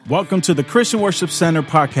Welcome to the Christian Worship Center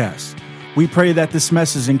podcast. We pray that this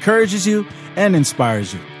message encourages you and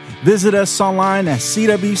inspires you. Visit us online at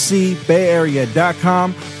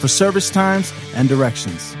cwcbayarea.com for service times and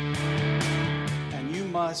directions. And you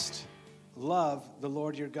must love the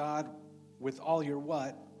Lord your God with all your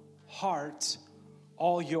what? Heart,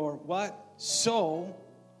 all your what? Soul,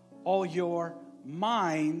 all your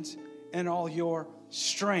mind, and all your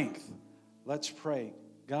strength. Let's pray.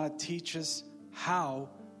 God, teach us how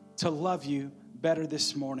to love you better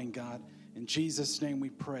this morning, God. In Jesus' name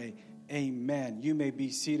we pray. Amen. You may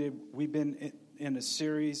be seated. We've been in a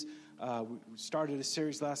series. We started a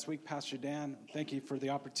series last week. Pastor Dan, thank you for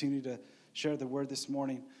the opportunity to share the word this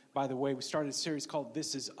morning. By the way, we started a series called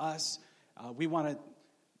This Is Us. We want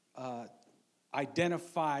to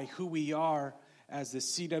identify who we are as the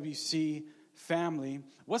CWC family.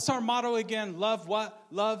 What's our motto again? Love what?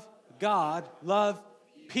 Love God, love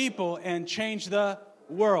people, and change the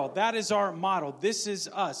world. That is our motto. This is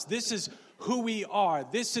us. This is who we are.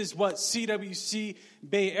 This is what CWC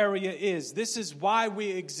Bay Area is. This is why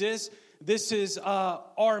we exist. This is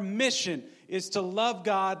our mission, is to love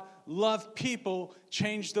God, love people,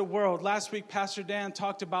 change the world. Last week, Pastor Dan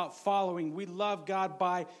talked about following. We love God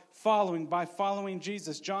by following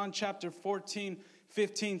Jesus. John chapter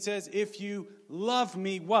 14:15 says, if you love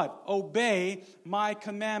me, what? Obey my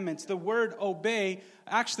commandments. The word obey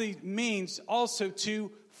actually means also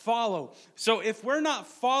to follow. So if we're not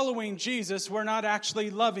following Jesus, we're not actually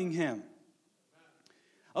loving him.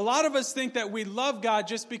 A lot of us think that we love God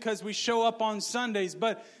just because we show up on Sundays,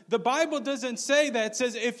 but the Bible doesn't say that. It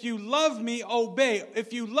says, if you love me, obey.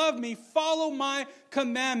 If you love me, follow my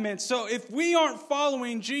commandments. So if we aren't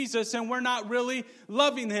following Jesus and we're not really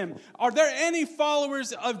loving him, are there any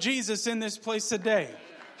followers of Jesus in this place today?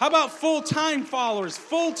 How about full-time followers?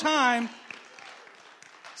 Full-time,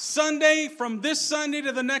 Sunday, from this Sunday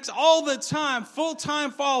to the next, all the time, full-time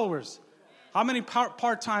followers. How many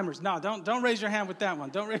part-timers? No, don't raise your hand with that one.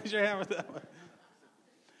 Don't raise your hand with that one.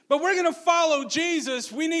 But we're going to follow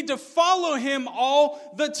Jesus. We need to follow him all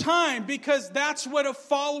the time because that's what a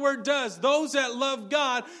follower does. Those that love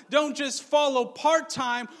God don't just follow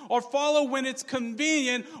part-time or follow when it's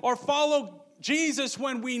convenient or follow Jesus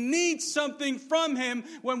when we need something from him,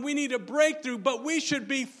 when we need a breakthrough. But we should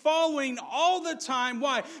be following all the time.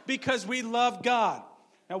 Why? Because we love God.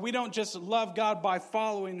 Now, we don't just love God by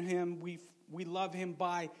following him. We love him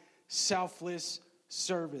by selfless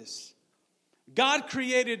service. God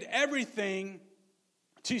created everything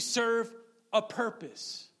to serve a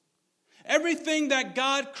purpose. Everything that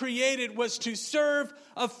God created was to serve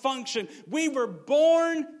a function. We were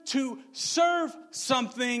born to serve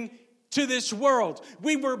something to this world.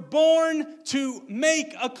 We were born to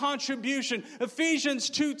make a contribution. Ephesians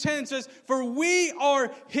 2:10 says, for we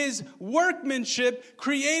are his workmanship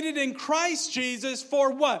created in Christ Jesus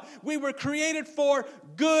for what? We were created for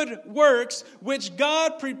good works, which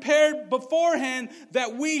God prepared beforehand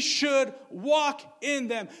that we should walk in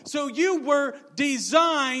them. So you were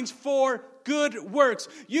designed for good works.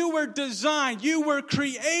 You were designed, you were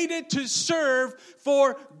created to serve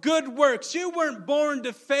for good works. You weren't born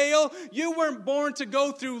to fail. You weren't born to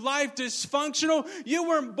go through life dysfunctional. You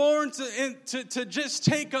weren't born to just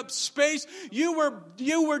take up space. You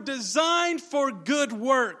were designed for good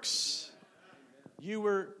works. You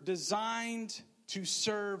were designed to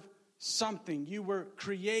serve something. You were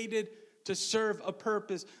created to serve a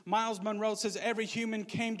purpose. Miles Monroe says every human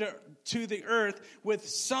came to the earth with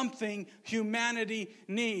something humanity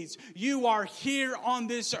needs. You are here on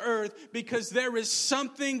this earth because there is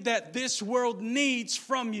something that this world needs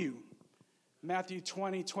from you. Matthew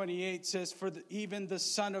 20:28 says, for even the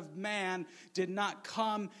Son of Man did not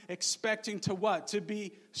come expecting to what? To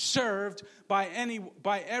be served by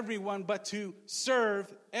everyone, but to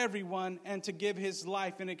serve everyone and to give his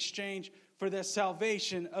life in exchange for the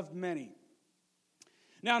salvation of many.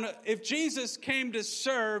 Now, if Jesus came to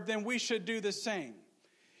serve, then we should do the same.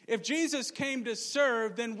 If Jesus came to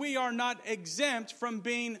serve, then we are not exempt from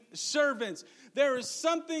being servants. There is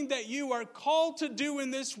something that you are called to do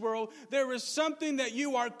in this world. There is something that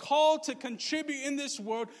you are called to contribute in this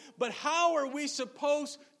world. But how are we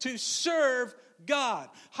supposed to serve God?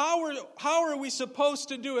 How are we supposed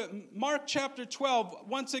to do it? Mark chapter 12,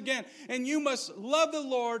 once again. And you must love the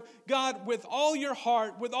Lord God with all your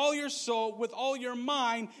heart, with all your soul, with all your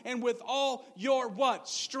mind, and with all your what?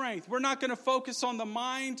 Strength. We're not going to focus on the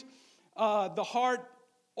mind, the heart,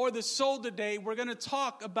 or the soul today. We're going to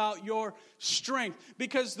talk about your strength.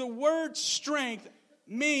 Because the word strength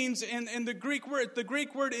means, in the Greek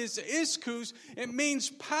word is ischus. It means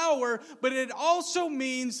power, but it also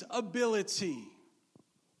means ability.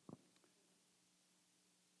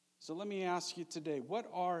 So let me ask you today, what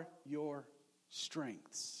are your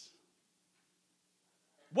strengths?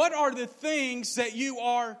 What are the things that you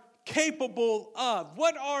are capable of?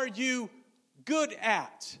 What are you good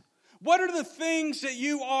at? What are the things that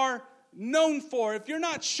you are known for? If you're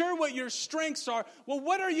not sure what your strengths are, well,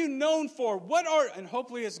 what are you known for? And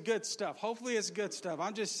hopefully it's good stuff. Hopefully it's good stuff.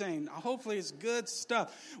 I'm just saying, hopefully it's good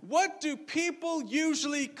stuff. What do people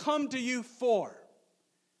usually come to you for?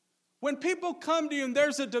 When people come to you and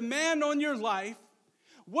there's a demand on your life,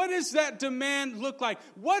 what does that demand look like?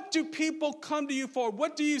 What do people come to you for?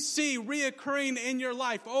 What do you see reoccurring in your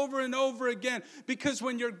life over and over again? Because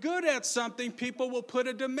when you're good at something, people will put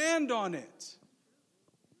a demand on it.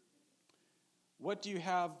 What do you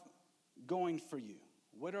have going for you?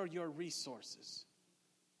 What are your resources?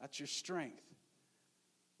 That's your strength.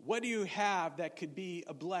 What do you have that could be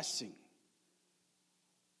a blessing?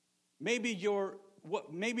 Maybe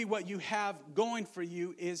what you have going for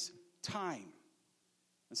you is time.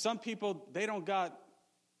 And some people, they don't got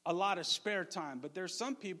a lot of spare time, but there's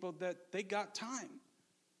some people that they got time.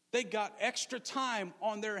 They got extra time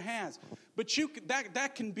on their hands. But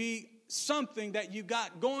that can be something that you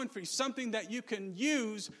got going for you, something that you can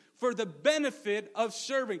use for the benefit of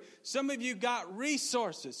serving. Some of you got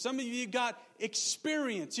resources. Some of you got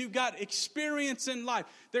experience. You got experience in life.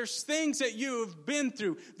 There's things that you have been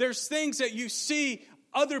through. There's things that you see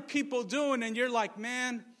other people doing, and you're like,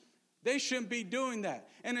 man, they shouldn't be doing that.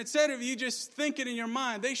 And instead of you just thinking in your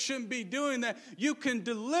mind, they shouldn't be doing that, you can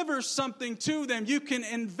deliver something to them. You can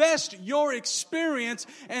invest your experience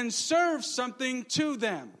and serve something to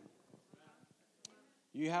them.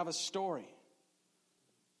 You have a story.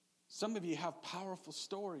 Some of you have powerful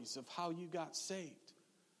stories of how you got saved,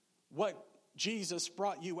 what Jesus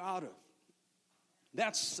brought you out of.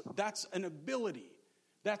 That's an ability.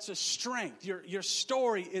 That's a strength. Your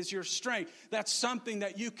story is your strength. That's something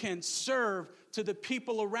that you can serve to the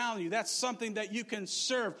people around you. That's something that you can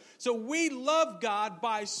serve. So we love God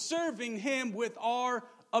by serving Him with our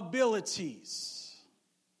abilities.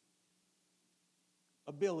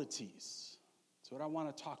 Abilities. That's what I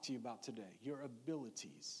want to talk to you about today. Your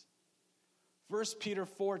abilities. 1 Peter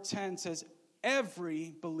 4:10 says,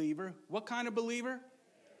 every believer. What kind of believer?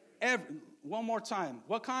 One more time.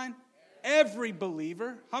 What kind? Every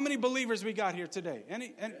believer. How many believers we got here today?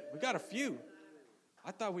 We got a few.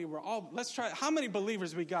 I thought we were all. Let's try. How many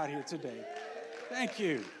believers we got here today? Thank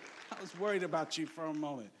you. I was worried about you for a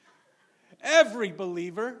moment. Every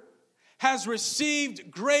believer has received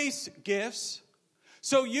grace gifts,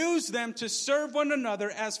 so use them to serve one another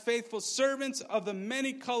as faithful servants of the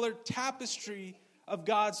many-colored tapestry of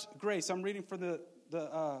God's grace. I'm reading for the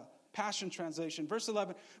Passion Translation. Verse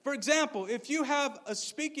 11. For example, if you have a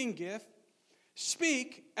speaking gift,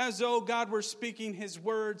 speak as though God were speaking His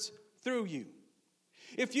words through you.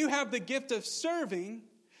 If you have the gift of serving,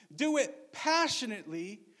 do it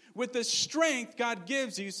passionately with the strength God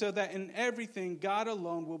gives you, so that in everything God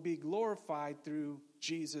alone will be glorified through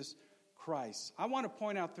Jesus Christ. I want to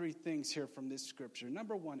point out three things here from this scripture.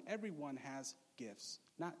 Number one, everyone has gifts.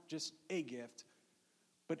 Not just a gift,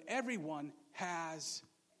 but everyone has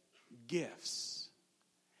gifts.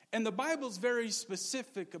 And the Bible's very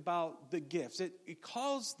specific about the gifts. It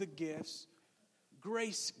calls the gifts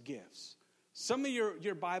grace gifts. Some of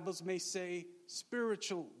your Bibles may say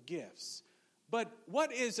spiritual gifts. But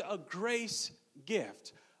what is a grace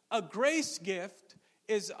gift? A grace gift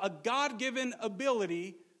is a God-given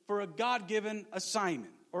ability for a God-given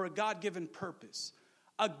assignment or a God-given purpose.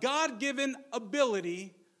 A God-given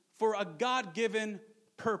ability for a God-given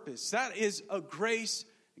purpose. That is a grace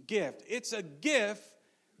gift. It's a gift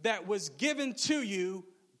that was given to you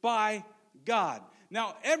by God.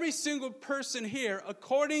 Now, every single person here,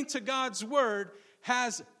 according to God's word,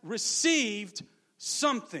 has received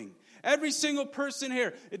something. Every single person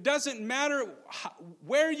here. It doesn't matter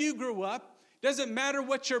where you grew up. It doesn't matter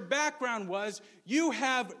what your background was. You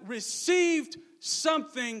have received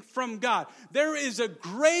something from God. There is a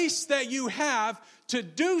grace that you have to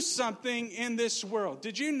do something in this world.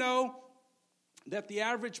 Did you know that the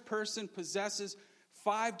average person possesses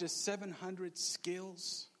 500 to 700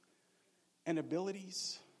 skills and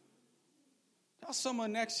abilities? Tell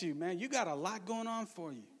someone next to you, man, you got a lot going on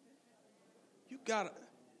for you. You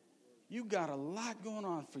got a lot going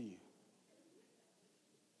on for you.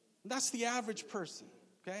 That's the average person,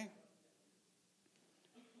 okay?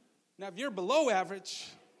 Now, if you're below average,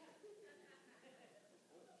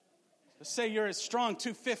 let's say you're a strong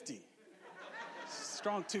 250.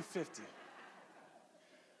 Strong 250.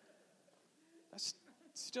 That's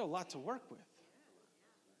still a lot to work with.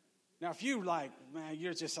 Now, if you like, man,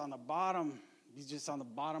 you're just on the bottom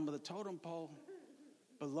of the totem pole,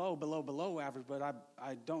 below average, but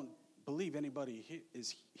I don't believe anybody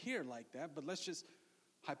is here like that. But let's just,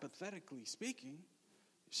 hypothetically speaking,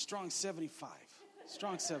 strong 75.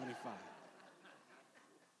 Strong 75.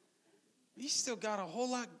 You still got a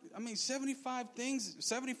whole lot, 75 things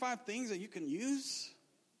that you can use.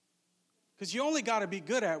 Because you only got to be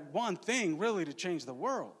good at one thing, really, to change the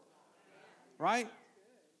world. Right?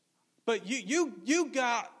 But you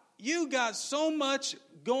got so much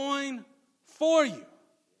going for you.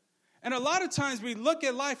 And a lot of times we look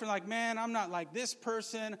at life and like, man, I'm not like this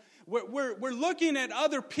person. We're looking at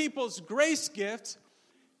other people's grace gifts,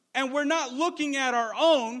 and we're not looking at our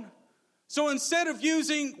own. So instead of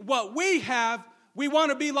using what we have, we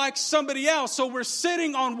want to be like somebody else. So we're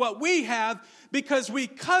sitting on what we have because we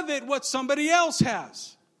covet what somebody else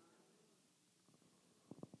has.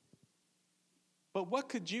 But what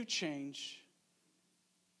could you change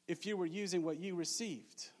if you were using what you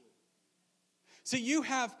received? See, you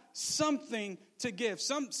have something to give.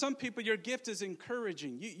 Some people, your gift is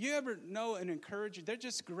encouraging. You ever know an encourager? They're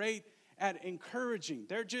just great at encouraging.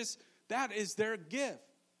 That is their gift.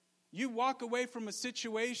 You walk away from a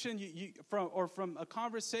situation from a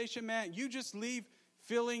conversation, man, you just leave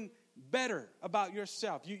feeling better about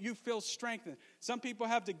yourself. You feel strengthened. Some people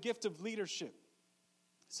have the gift of leadership.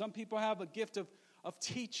 Some people have a gift of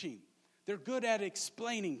teaching. They're good at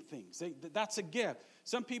explaining things. That's a gift.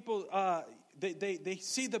 Some people, they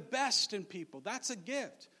see the best in people. That's a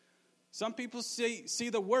gift. Some people see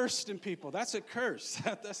the worst in people. That's a curse.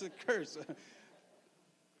 That's a curse.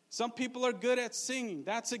 Some people are good at singing.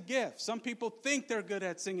 That's a gift. Some people think they're good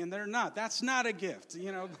at singing. They're not. That's not a gift.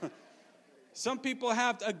 Some people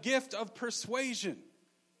have a gift of persuasion.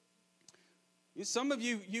 Some of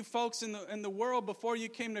you folks in the world, before you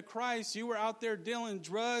came to Christ, you were out there dealing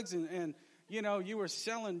drugs and you were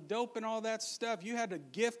selling dope and all that stuff. You had a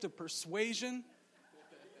gift of persuasion.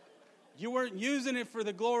 You weren't using it for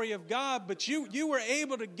the glory of God, but you were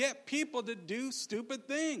able to get people to do stupid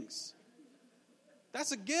things.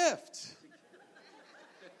 That's a gift.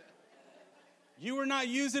 You were not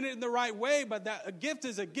using it in the right way, but a gift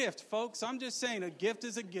is a gift, folks. I'm just saying a gift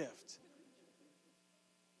is a gift.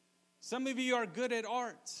 Some of you are good at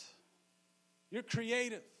art. You're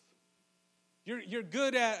creative. You're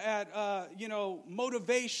good at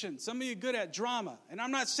motivation. Some of you are good at drama. And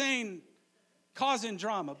I'm not saying causing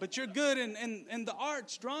drama, but you're good in the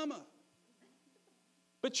arts, drama.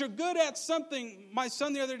 But you're good at something. My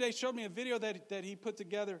son the other day showed me a video that he put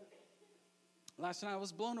together last night. I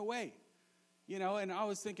was blown away, and I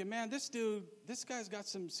was thinking, man, this guy's got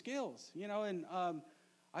some skills, and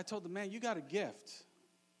I told him, man, you got a gift.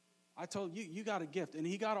 I told you got a gift. And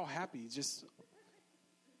he got all happy. I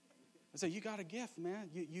said, you got a gift,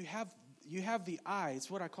 man. You have the eye.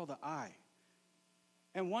 It's what I call the eye.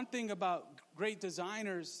 And one thing about great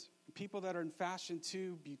designers, people that are in fashion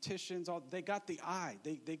too, beauticians, they got the eye.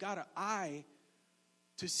 They got an eye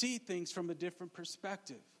to see things from a different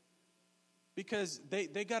perspective. Because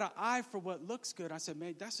they got an eye for what looks good. I said,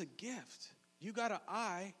 man, that's a gift. You got an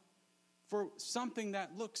eye for something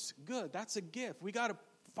that looks good. That's a gift. We got to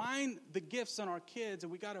find the gifts in our kids,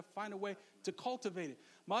 and we got to find a way to cultivate it.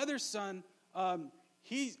 My other son,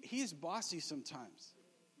 he's bossy sometimes.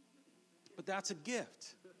 But that's a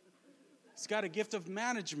gift. He's got a gift of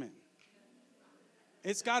management.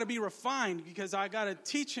 It's got to be refined because I got to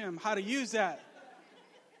teach him how to use that.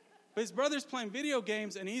 But his brother's playing video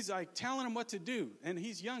games, and he's like telling him what to do. And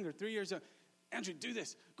he's younger, 3 years old. Andrew, do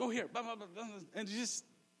this. Go here. Blah, blah, blah, blah. And just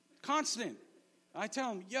constant. I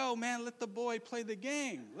tell him, yo, man, let the boy play the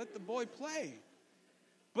game. Let the boy play.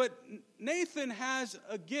 But Nathan has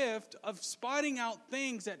a gift of spotting out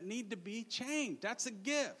things that need to be changed. That's a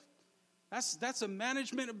gift. That's a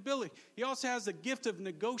management ability. He also has a gift of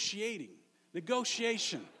negotiation.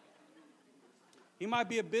 He might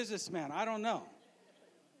be a businessman. I don't know.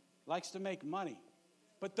 Likes to make money.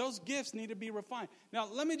 But those gifts need to be refined. Now,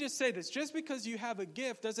 let me just say this. Just because you have a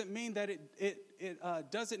gift doesn't mean that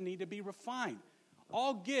it doesn't need to be refined.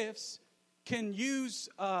 All gifts can use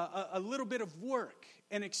a little bit of work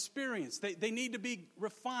and experience. They need to be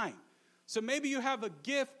refined. So maybe you have a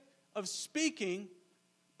gift of speaking,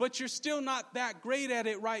 but you're still not that great at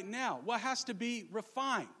it right now. Well, it has to be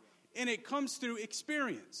refined, and it comes through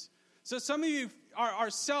experience. So some of you are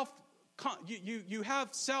you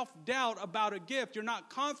have self-doubt about a gift. You're not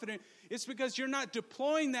confident. It's because you're not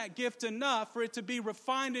deploying that gift enough for it to be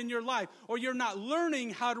refined in your life, or you're not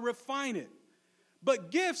learning how to refine it.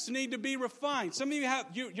 But gifts need to be refined. Some of you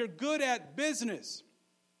you're good at business.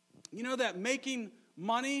 You know that making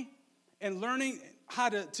money and learning how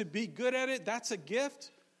to be good at it, that's a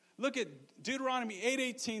gift. Look at Deuteronomy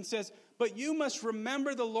 8:18 says, But you must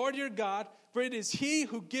remember the Lord your God, for it is He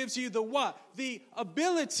who gives you the what? The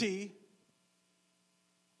ability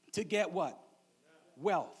to get what?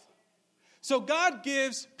 Wealth. So God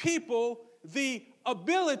gives people the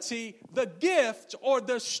ability, the gift, or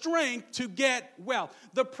the strength to get wealth.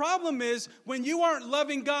 The problem is when you aren't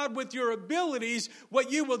loving God with your abilities,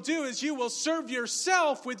 what you will do is you will serve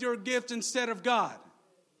yourself with your gift instead of God.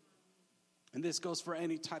 And this goes for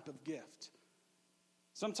any type of gift.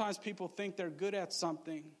 Sometimes people think they're good at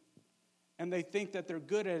something, and they think that they're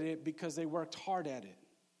good at it because they worked hard at it.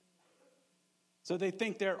 So they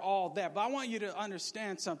think they're all that. But I want you to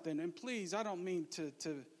understand something. And please, I don't mean to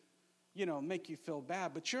make you feel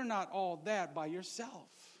bad. But you're not all that by yourself.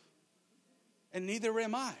 And neither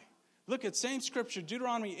am I. Look at same scripture,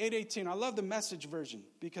 Deuteronomy 8:18. I love the Message version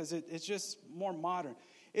because it's just more modern.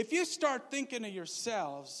 If you start thinking of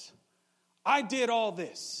yourselves, I did all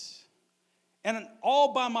this. And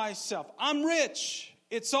all by myself. I'm rich.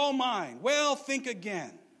 It's all mine. Well, think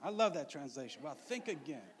again. I love that translation. Well, think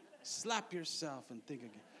again. Slap yourself and think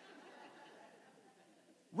again.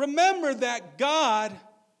 Remember that God,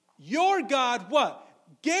 your God, what?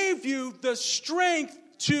 Gave you the strength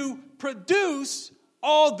to produce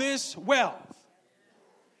all this wealth.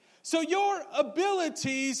 So your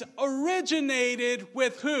abilities originated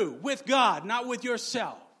with who? With God, not with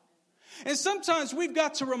yourself. And sometimes we've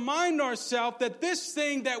got to remind ourselves that this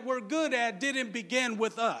thing that we're good at didn't begin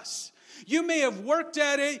with us. You may have worked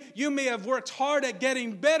at it, you may have worked hard at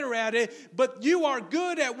getting better at it, but you are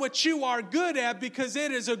good at what you are good at because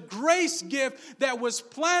it is a grace gift that was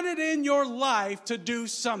planted in your life to do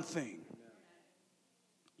something.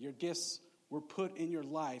 Your gifts were put in your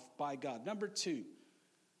life by God. Number 2,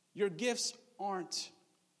 your gifts aren't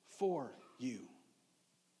for you.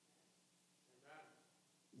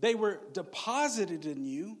 They were deposited in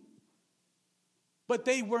you, but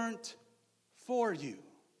they weren't for you.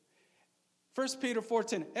 1 Peter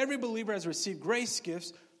 4:10, every believer has received grace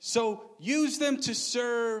gifts, so use them to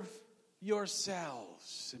serve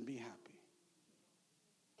yourselves and be happy.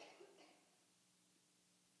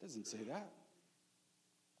 Doesn't say that.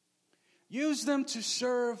 Use them to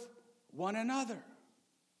serve one another.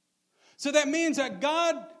 So that means that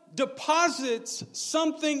God deposits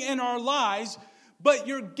something in our lives, but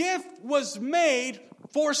your gift was made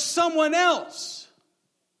for someone else.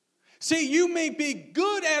 See, you may be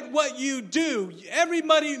good at what you do.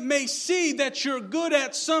 Everybody may see that you're good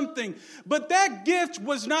at something, but that gift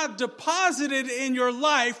was not deposited in your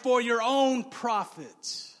life for your own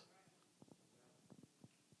profit.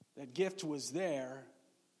 That gift was there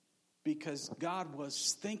because God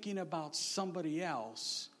was thinking about somebody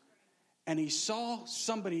else, and He saw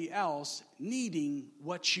somebody else needing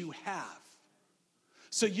what you have.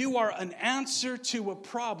 So you are an answer to a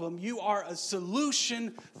problem. You are a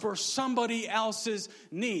solution for somebody else's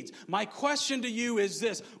needs. My question to you is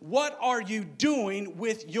this: what are you doing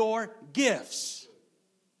with your gifts?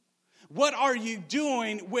 What are you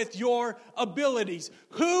doing with your abilities?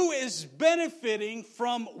 Who is benefiting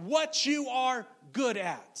from what you are good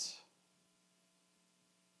at?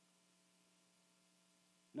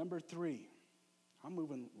 Number 3, I'm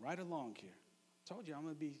moving right along here. I told you I'm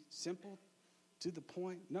going to be simple, to the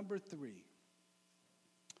point. Number 3,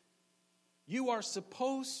 you are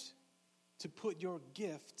supposed to put your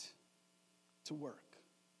gift to work.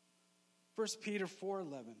 1 Peter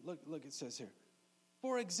 4:11. Look, it says here.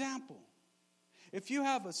 For example, if you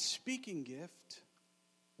have a speaking gift,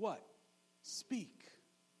 what? Speak.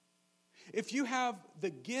 If you have the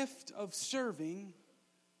gift of serving,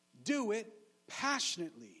 do it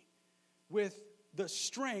passionately with the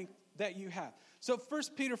strength that you have. So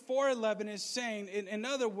 1 Peter 4:11 is saying, in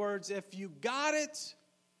other words, if you got it,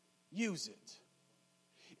 use it.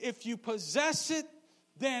 If you possess it,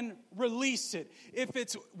 then release it. If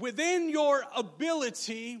it's within your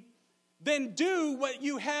ability, then do what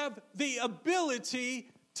you have the ability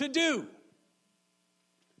to do.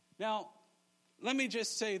 Now, let me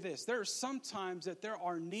just say this. There are some times that there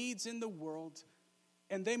are needs in the world,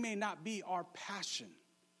 and they may not be our passion,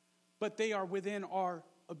 but they are within our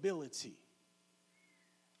ability.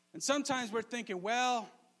 And sometimes we're thinking, well,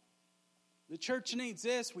 the church needs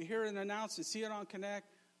this. We hear it announced and see it on Connect.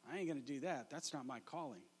 I ain't going to do that. That's not my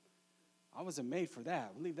calling. I wasn't made for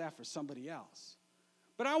that. We'll leave that for somebody else.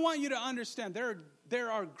 But I want you to understand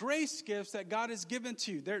there are grace gifts that God has given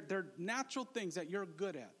to you. They're natural things that you're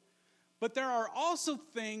good at. But there are also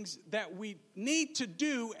things that we need to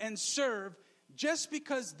do and serve just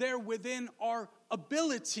because they're within our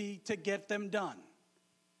ability to get them done.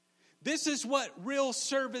 This is what real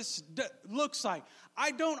service looks like. I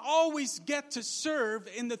don't always get to serve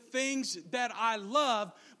in the things that I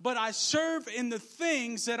love, but I serve in the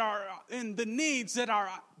things that are in the needs that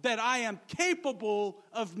I am capable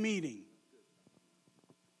of meeting.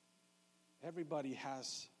 Everybody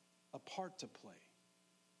has a part to play.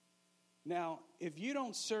 Now, if you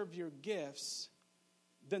don't serve your gifts,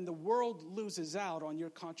 then the world loses out on your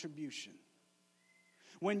contribution.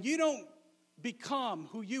 When you don't become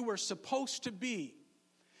who you were supposed to be,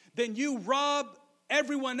 then you rob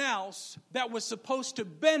everyone else that was supposed to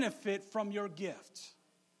benefit from your gift.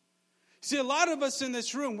 See, a lot of us in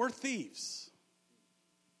this room, we're thieves.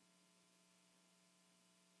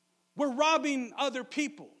 We're robbing other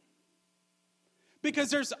people.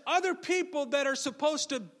 Because there's other people that are supposed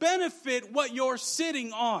to benefit what you're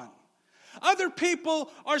sitting on. Other people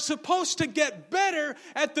are supposed to get better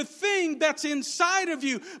at the thing that's inside of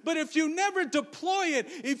you. But if you never deploy it,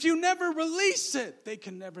 if you never release it, they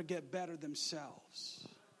can never get better themselves.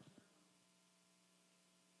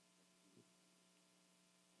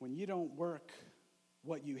 When you don't work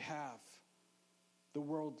what you have, the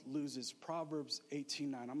world loses. Proverbs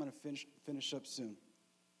 18:9. I'm going to finish up soon.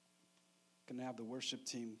 Going to have the worship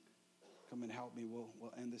team come and help me.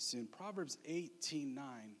 We'll end this soon. Proverbs 18:9.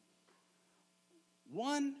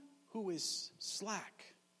 One who is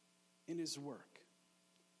slack in his work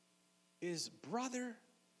is brother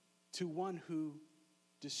to one who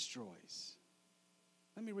destroys.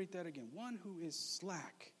 Let me read that again. One who is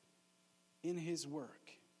slack in his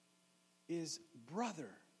work is brother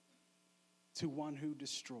to one who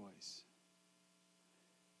destroys.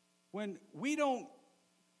 When we don't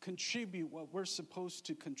contribute what we're supposed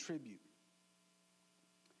to contribute,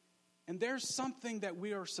 and there's something that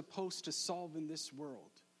we are supposed to solve in this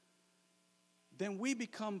world, then we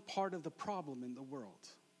become part of the problem in the world.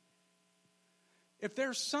 If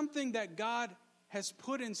there's something that God has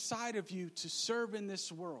put inside of you to serve in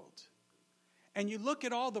this world, and you look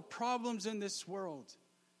at all the problems in this world,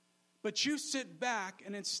 but you sit back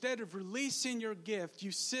and instead of releasing your gift,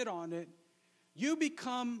 you sit on it, you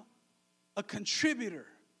become a contributor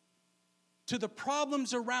to the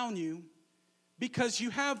problems around you, because you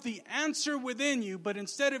have the answer within you, but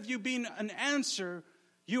instead of you being an answer,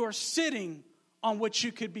 you are sitting on what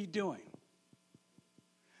you could be doing.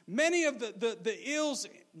 Many of the ills,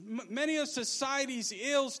 many of society's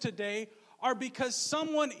ills today are because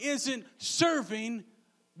someone isn't serving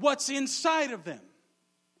what's inside of them.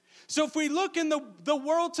 So if we look in the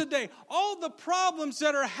world today, all the problems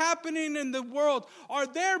that are happening in the world are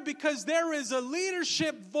there because there is a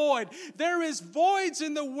leadership void. There is voids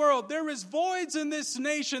in the world. There is voids in this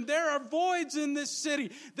nation. There are voids in this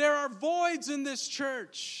city. There are voids in this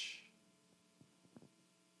church.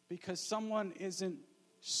 Because someone isn't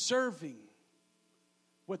serving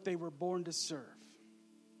what they were born to serve.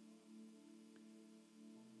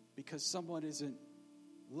 Because someone isn't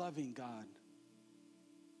loving God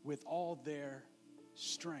with all their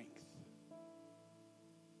strength.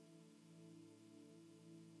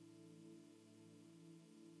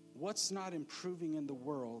 What's not improving in the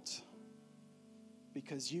world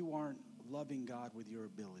because you aren't loving God with your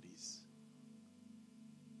abilities?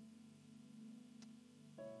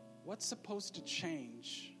 What's supposed to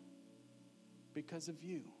change because of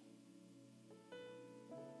you?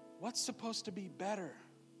 What's supposed to be better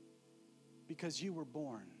because you were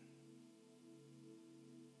born?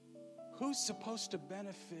 Who's supposed to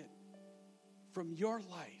benefit from your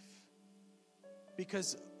life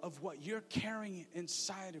because of what you're carrying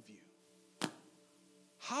inside of you?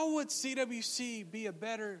 How would CWC be a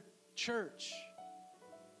better church?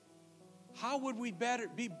 How would we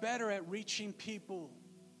be better at reaching people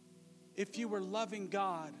if you were loving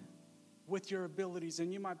God with your abilities?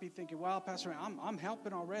 And you might be thinking, well, Pastor, I'm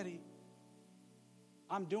helping already.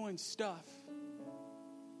 I'm doing stuff.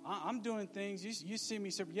 I'm doing things. You see me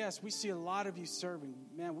serve. Yes, we see a lot of you serving.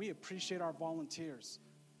 Man, we appreciate our volunteers.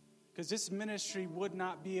 Because this ministry would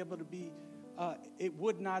not be able to be, it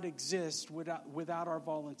would not exist without our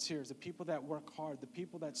volunteers. The people that work hard, the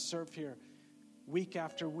people that serve here week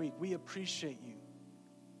after week. We appreciate you.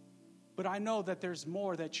 But I know that there's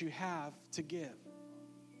more that you have to give.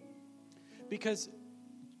 Because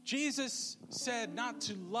Jesus said not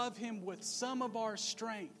to love him with some of our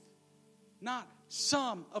strength, not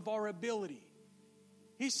some of our ability.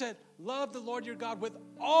 He said, love the Lord your God with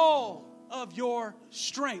all of your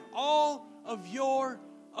strength, all of your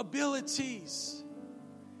abilities.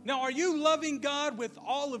 Now, are you loving God with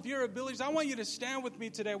all of your abilities? I want you to stand with me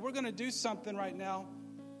today. We're going to do something right now.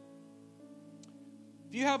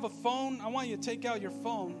 If you have a phone, I want you to take out your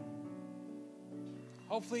phone.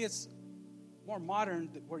 Hopefully it's more modern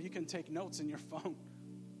where you can take notes in your phone.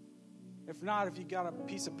 If not, if you got a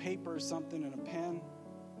piece of paper or something and a pen,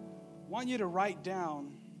 I want you to write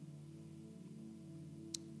down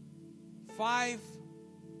 5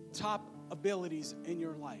 top abilities in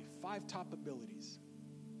your life. 5 top abilities.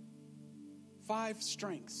 5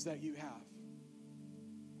 strengths that you have.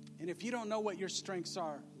 And if you don't know what your strengths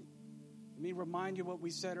are, let me remind you what we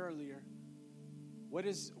said earlier.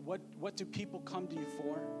 What do people come to you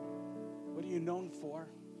for? What are you known for?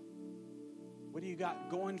 What do you got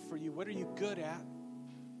going for you? What are you good at?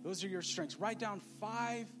 Those are your strengths. Write down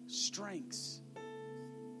 5 strengths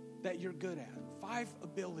that you're good at. 5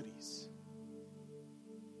 abilities.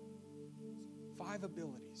 5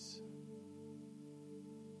 abilities.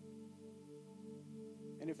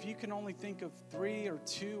 And if you can only think of 3 or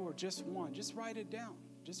 2 or just 1, just write it down.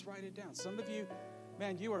 Just write it down. Some of you,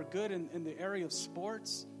 man, you are good in the area of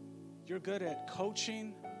sports. You're good at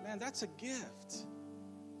coaching. Man, that's a gift.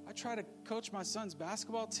 I tried to coach my son's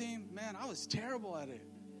basketball team. Man, I was terrible at it.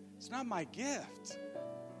 It's not my gift.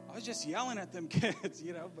 I was just yelling at them kids,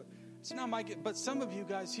 but it's not my gift. But some of you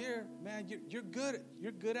guys here, man, you're good.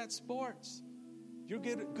 You're good at sports. You're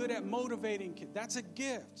good at motivating kids. That's a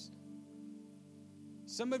gift.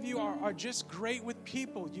 Some of you are just great with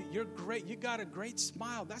people. You're great. You got a great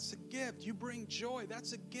smile. That's a gift. You bring joy.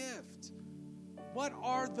 That's a gift. What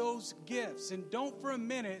are those gifts? And don't for a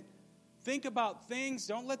minute think about things.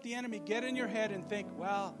 Don't let the enemy get in your head and think,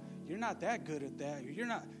 well, you're not that good at that. You're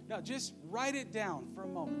not. No, just write it down for a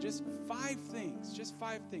moment. Just 5 things. Just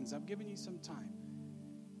 5 things. I'm giving you some time.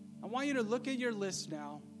 I want you to look at your list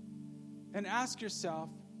now and ask yourself,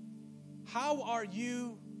 how are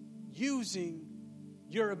you using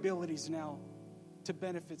your abilities now to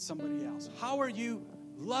benefit somebody else? How are you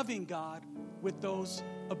loving God with those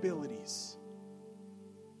abilities?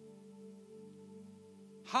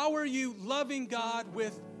 How are you loving God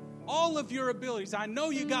with all of your abilities? I know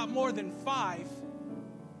you got more than 5,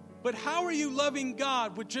 but how are you loving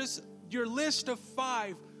God with just your list of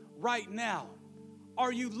 5 right now?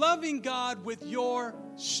 Are you loving God with your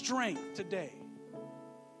strength today?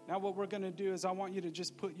 Now what we're going to do is I want you to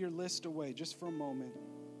just put your list away just for a moment.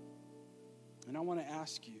 And I want to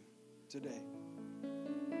ask you today,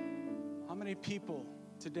 how many people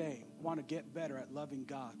today want to get better at loving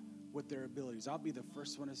God with their abilities? I'll be the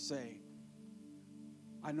first one to say,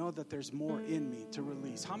 I know that there's more in me to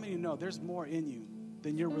release. How many know there's more in you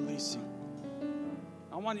than you're releasing?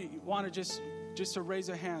 I want to just to raise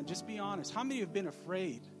a hand. Just be honest. How many have been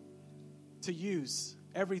afraid to use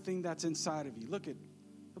everything that's inside of you? Look at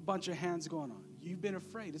a bunch of hands going on. You've been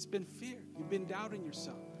afraid. It's been fear. You've been doubting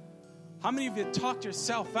yourself. How many of you talked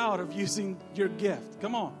yourself out of using your gift?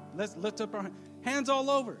 Come on. Let's lift up our hands all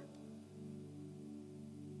over.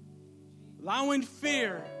 Allowing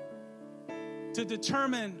fear to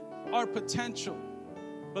determine our potential.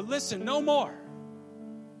 But listen, no more.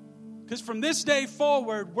 Because from this day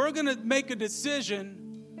forward, we're going to make a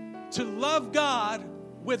decision to love God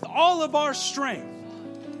with all of our strength.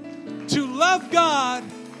 To love God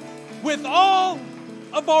with all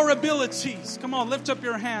of our abilities. Come on, lift up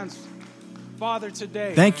your hands, Father,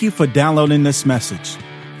 today. Thank you for downloading this message.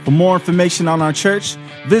 For more information on our church,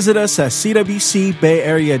 visit us at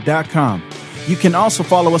cwcbayarea.com. You can also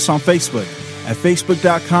follow us on Facebook at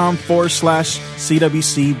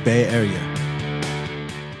facebook.com/CWC Bay Area.